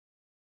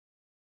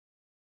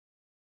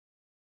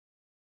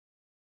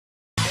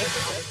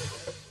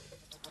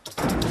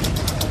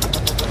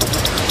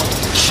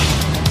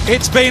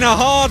It's been a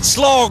hard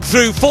slog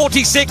through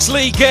 46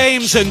 league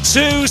games and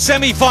 2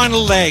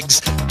 semi-final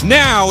legs.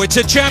 Now it's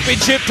a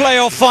championship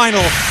playoff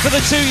final for the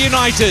two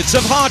Uniteds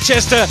of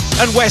Harchester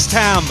and West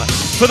Ham.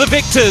 For the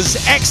victors,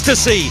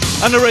 ecstasy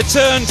and a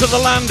return to the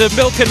land of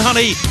milk and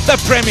honey,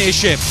 the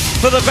Premiership.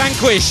 For the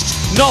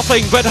vanquished,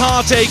 nothing but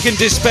heartache and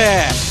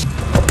despair.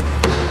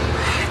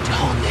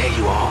 Oh, there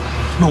you are.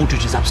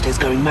 Maldridge is upstairs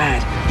going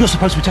mad. You're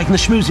supposed to be taking the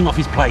schmoozing off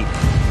his plate.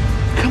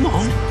 Come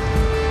on.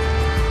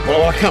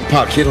 Oh, I can't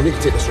park here. I'll need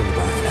to take this from the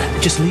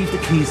back. Just leave the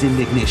keys in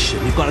the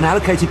ignition. We've got an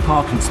allocated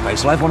parking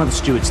space. I'll have one of the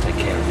stewards take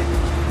care of it.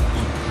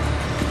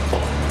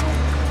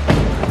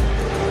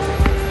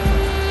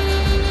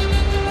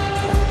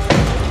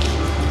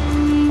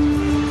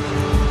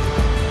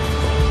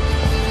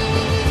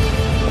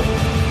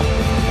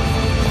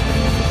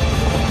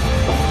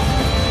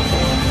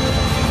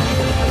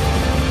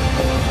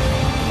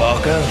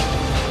 Barker.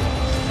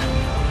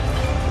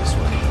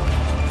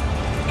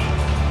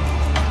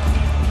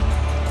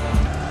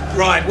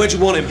 Right, where'd you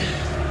want him?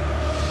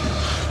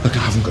 Look, I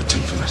haven't got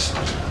time for this.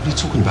 What are you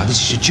talking about? This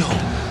is your job.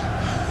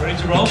 Ready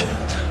to roll? Look,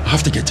 I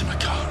have to get to my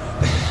car.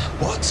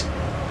 What?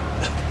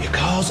 Your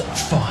car's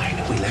fine.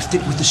 We left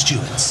it with the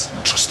stewards.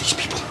 Trust these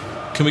people.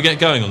 Can we get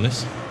going on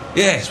this?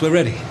 Yes, we're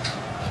ready.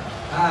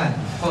 And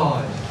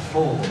 5,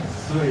 4,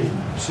 3,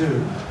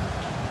 2.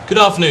 Good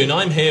afternoon.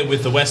 I'm here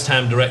with the West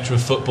Ham Director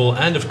of Football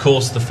and, of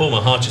course, the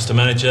former Harchester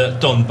manager,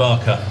 Don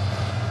Barker.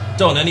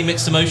 Don, any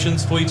mixed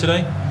emotions for you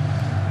today?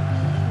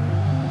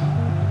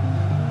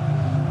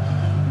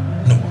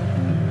 No.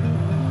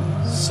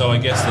 So I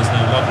guess there's no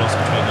love lost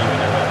between you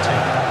and your own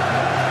team.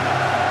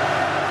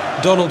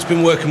 Donald's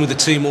been working with the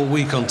team all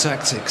week on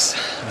tactics.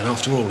 And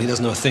after all, he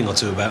does know a thing or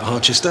two about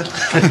Harchester.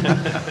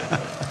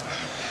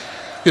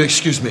 You'll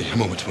excuse me a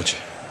moment, won't you?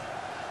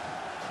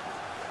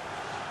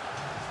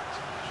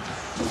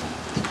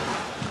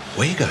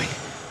 Where are you going?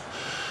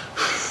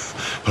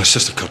 Well, it's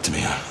just occurred to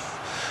me. I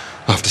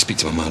have to speak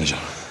to my manager.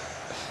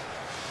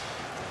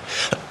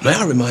 May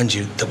I remind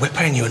you that we're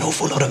paying you an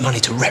awful lot of money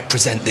to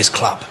represent this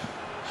club?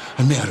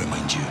 And may I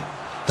remind you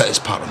that it's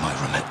part of my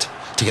remit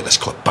to get this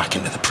club back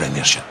into the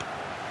Premiership.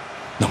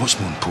 Now, what's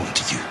more important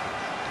to you?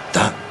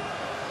 That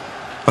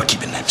or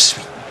keeping them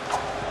sweet?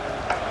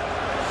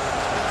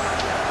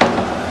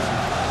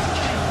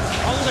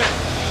 Hold it.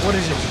 What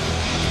is it?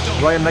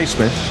 Ryan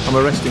Naismith, I'm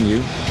arresting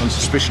you on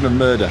suspicion of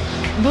murder.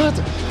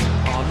 Murder?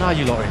 Oh, now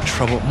you lot are in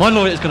trouble. My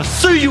lawyer's going to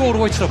sue you all the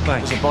way to the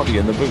bank. There's a body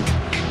in the boot.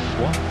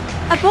 What?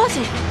 A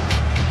body?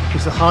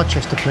 He's the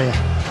Harchester player,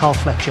 Carl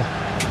Fletcher.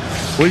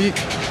 Will you?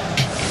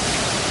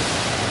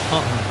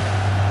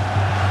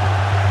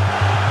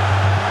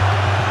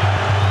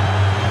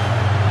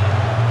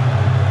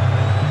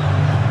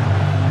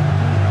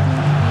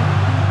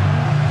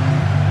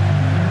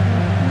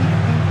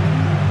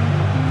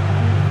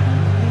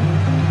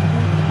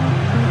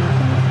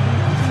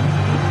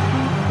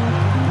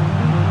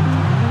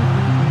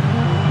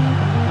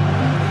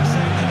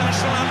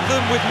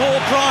 With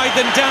more pride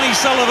than Danny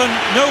Sullivan,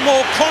 no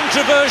more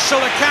controversial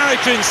a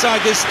character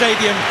inside this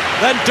stadium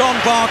than Don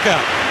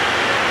Barker.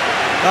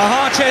 The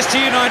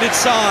Harchester United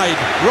side,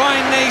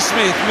 Ryan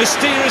Naismith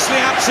mysteriously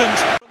absent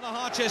from the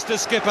Harchester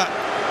skipper.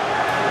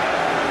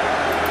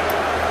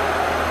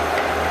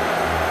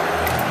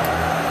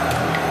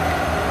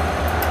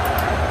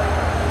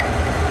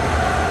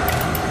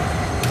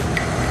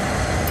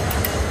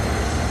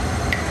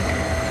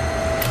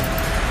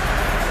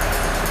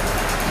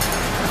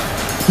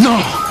 No!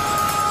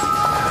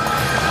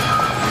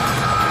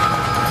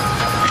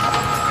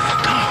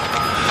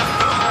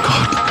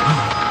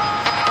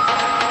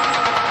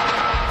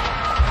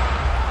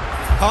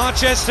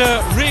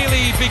 Harchester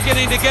really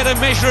beginning to get a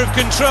measure of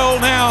control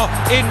now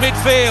in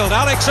midfield.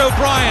 Alex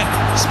O'Brien,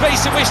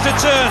 space in which to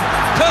turn,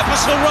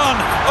 purposeful run.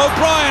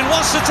 O'Brien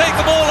wants to take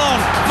the ball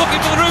on,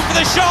 looking for the room for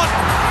the shot.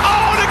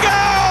 Oh, to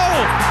goal!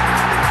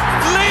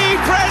 Lee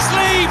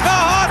Presley for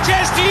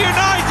Harchester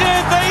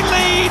United. They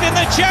lead in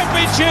the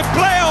Championship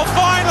playoff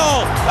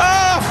final.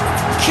 Oh,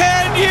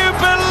 can you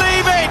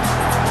believe it?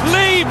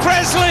 Lee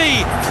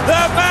Presley,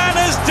 the man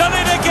has done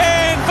it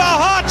again for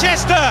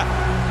Harchester.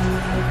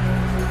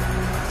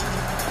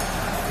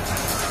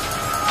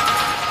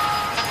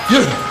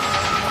 You!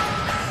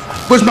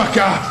 Where's my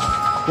car?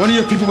 One of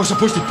your people was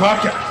supposed to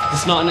park it.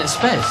 It's not in its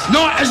space.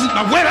 No, it isn't.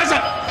 Now, where is it?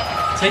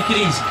 Take it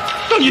easy.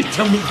 Don't you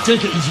tell me to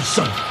take it easy,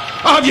 son.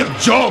 I have your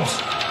jobs.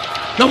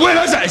 Now,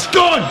 where is it? It's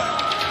gone.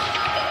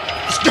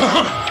 It's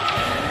gone.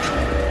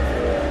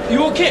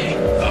 You okay?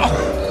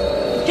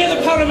 Oh. Get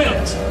the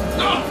paramedics.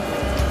 No.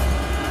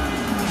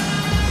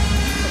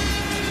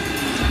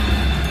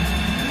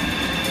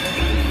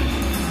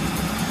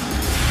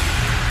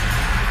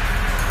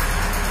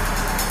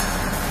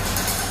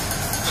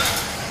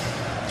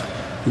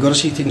 You've got to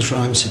see things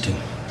where I'm sitting.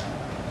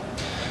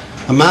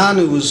 A man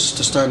who was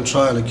to stand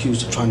trial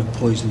accused of trying to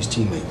poison his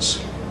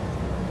teammates,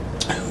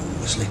 who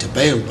was later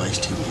bailed by his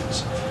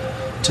teammates,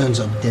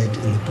 turns up dead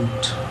in the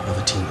boot of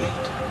a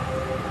teammate.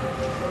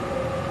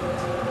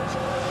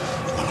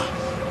 Voila.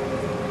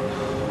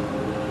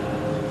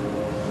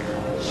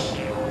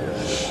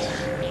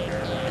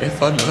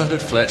 If I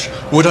murdered Fletch,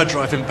 would I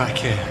drive him back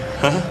here?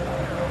 Huh?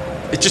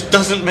 It just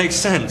doesn't make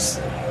sense.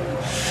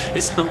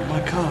 It's not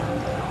my car.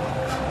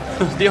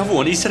 The other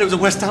one, he said it was a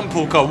West Ham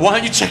pool car. Why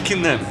aren't you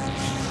checking them?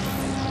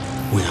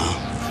 We are.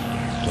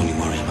 Don't you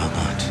worry about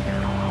that.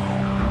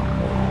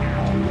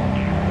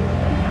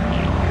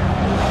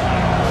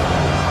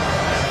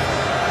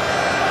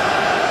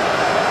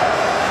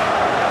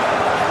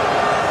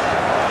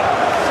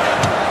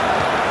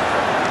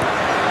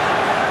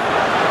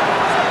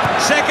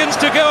 Seconds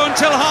to go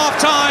until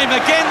half-time.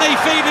 Again they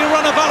feed in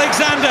run of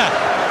Alexander.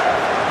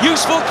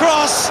 Useful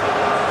cross,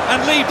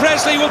 and Lee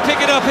Presley will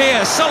pick it up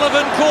here.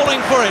 Sullivan calling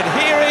for it.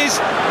 Here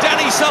is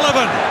Danny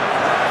Sullivan.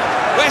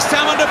 West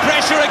Ham under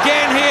pressure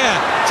again here.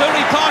 It's only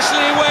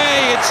partially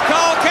away. It's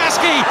Carl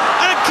Kasky,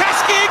 and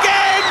Kasky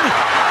again!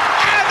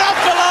 And off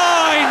the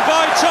line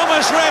by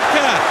Thomas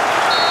Repka.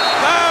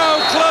 How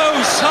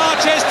close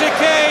Harchester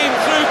came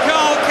through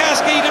Carl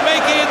Kasky to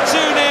make it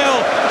 2-0.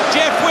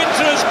 Jeff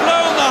Winter has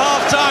blown the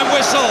half-time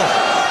whistle.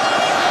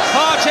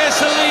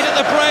 Harchester lead at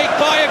the break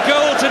by a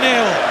goal to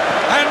nil.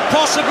 And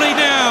possibly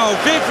now,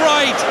 Viv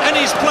Wright and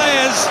his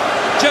players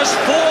just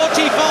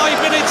 45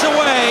 minutes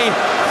away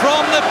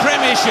from the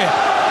Premiership.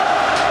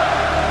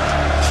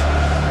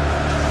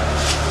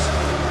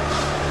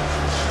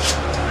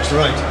 Mr.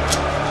 Wright,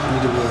 I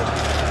need a word.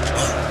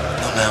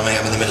 Not now, mate.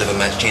 I'm in the middle of a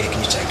match. Gina, can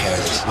you take care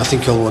of this? I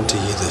think you'll want to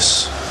hear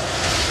this.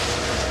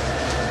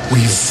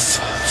 We've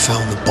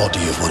found the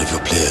body of one of your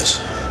players.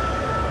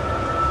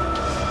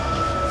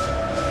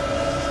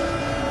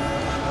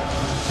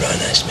 Ryan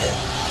Naismith?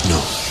 No.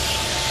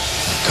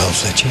 Carl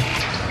Fletcher?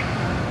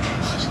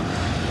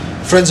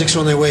 Forensics are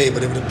on their way,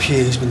 but it would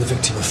appear he's been the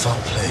victim of foul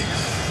play.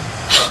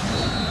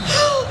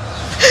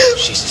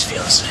 She's his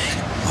fiancée.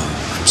 Oh,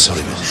 I'm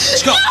sorry, miss.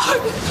 Scott! No!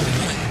 Come in,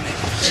 mate.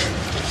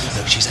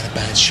 Look, she's had a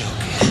bad shock.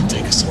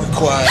 Take her somewhere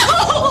quiet.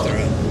 No!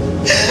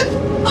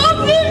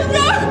 Oh, Viv,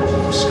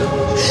 no! Scott.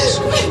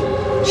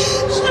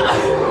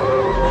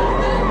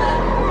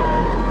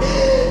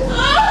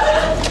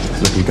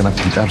 Look, you're going to have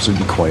to keep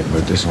absolutely quiet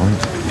about this, all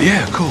right?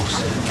 Yeah, of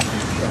course.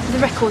 The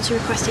records you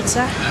requested,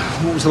 sir.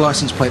 What was the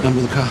licence plate number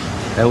of the car?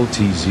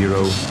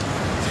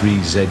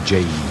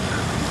 LT03ZJE.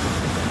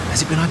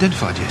 Has it been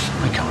identified yet?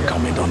 I can't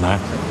comment on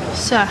that.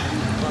 Sir.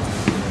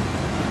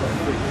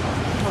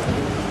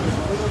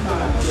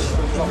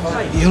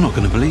 You're not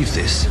going to believe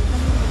this.